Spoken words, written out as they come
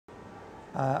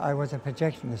I was a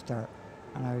projectionist there,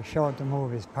 and I showed the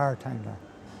movies part-time there.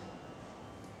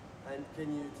 And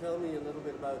can you tell me a little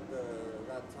bit about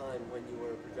that time when you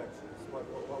were a projectionist?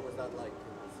 What was that like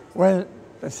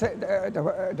in the 60s?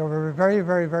 Well, they were very,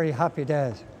 very, very happy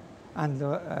days. And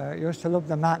used to love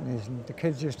the matinees, and the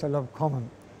kids used to love coming.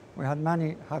 We had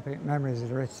many happy memories of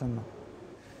the Ritz Cinema.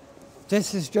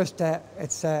 This is just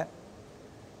it's a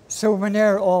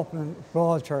souvenir opening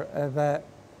brochure of the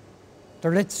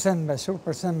Ritz Cinema,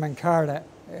 Super Cinema in Carlow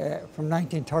from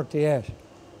 1938.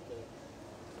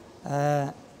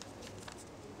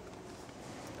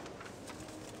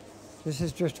 This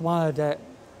is just one of the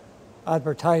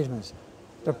advertisements.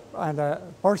 The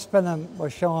first film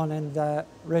was shown in the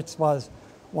Ritz was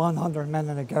 100 Men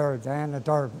in a Garage, in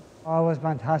Durban. Oh, it was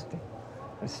fantastic.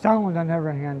 The sound and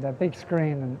everything, and the big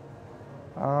screen, and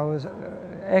it was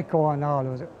echo and all.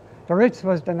 The Ritz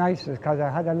was the nicest because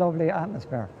it had a lovely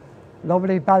atmosphere,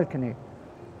 lovely balcony,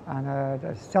 and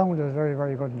the sound was very,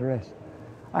 very good in the Ritz.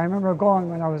 I remember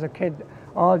going when I was a kid,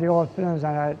 all the old films,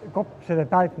 and I'd go up to the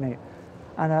balcony,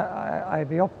 and I'd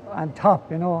be up on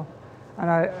top, you know, and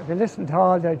I'd be listening to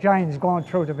all the giants going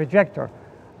through the projector.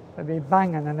 They'd be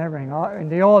banging and everything, in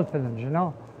the old films, you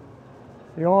know.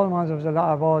 The old ones, there was a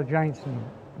lot of old giants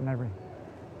and everything.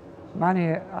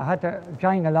 I had to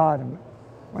join a lot of them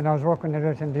when I was working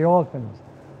in the old films,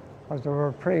 because they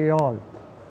were pretty old.